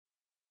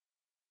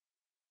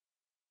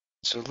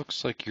So it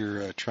looks like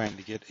you're trying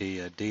to get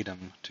a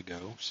datum to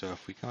go. So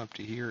if we come up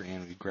to here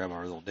and we grab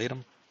our little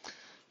datum,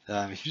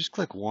 if you just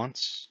click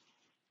once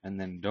and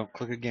then don't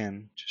click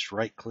again, just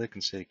right click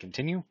and say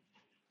continue,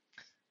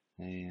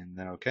 and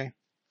then OK.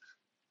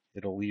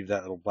 It'll leave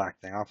that little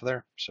black thing off of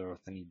there. So if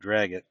then you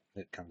drag it,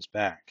 it comes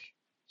back.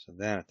 So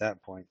then at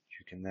that point,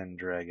 you can then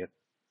drag it.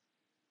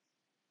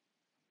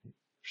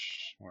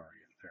 Where are you?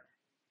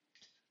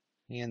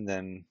 There. And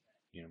then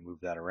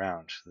move that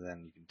around. So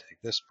then you can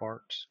take this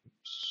part.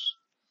 Oops,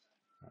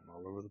 I'm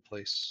all over the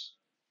place.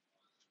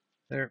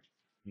 There.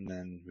 And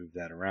then move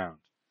that around.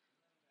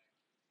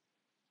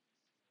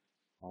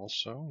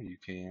 Also, you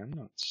can,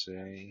 let's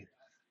say,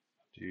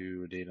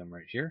 do a datum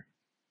right here,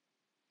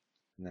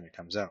 and then it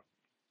comes out.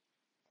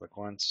 Click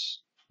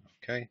once,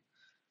 okay,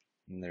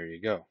 and there you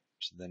go.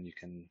 So then you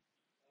can,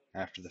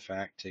 after the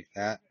fact, take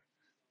that.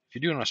 If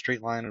you do it on a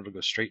straight line, it'll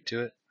go straight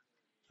to it.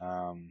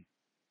 Um,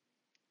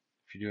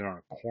 if you do it on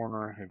a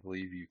corner, I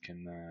believe you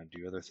can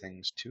do other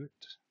things to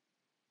it.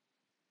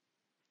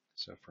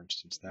 So for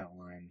instance, that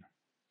line,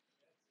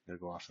 it'll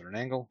go off at an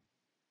angle.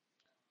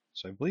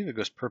 So I believe it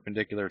goes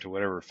perpendicular to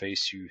whatever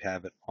face you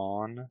have it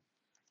on.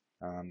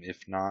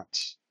 If not,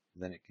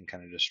 then it can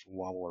kind of just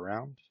wobble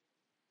around.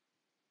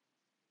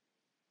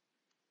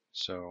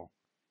 So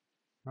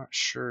not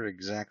sure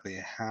exactly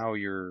how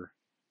you're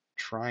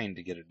trying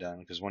to get it done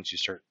because once you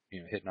start,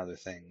 hitting other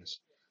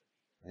things,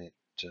 it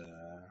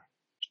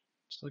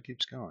still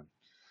keeps going.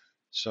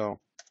 So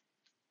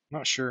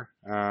not sure.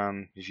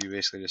 If you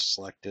basically just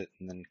select it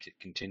and then hit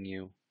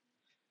continue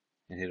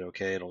and hit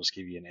OK, it'll just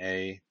give you an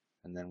A,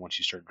 and then once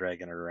you start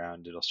dragging it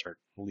around, it'll start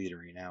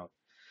leadering out.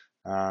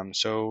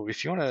 So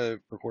if you want to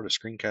record a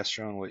screencast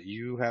showing what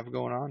you have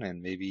going on,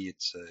 and maybe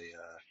it's a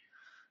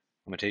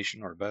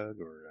limitation or a bug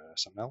or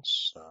something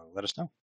else, let us know.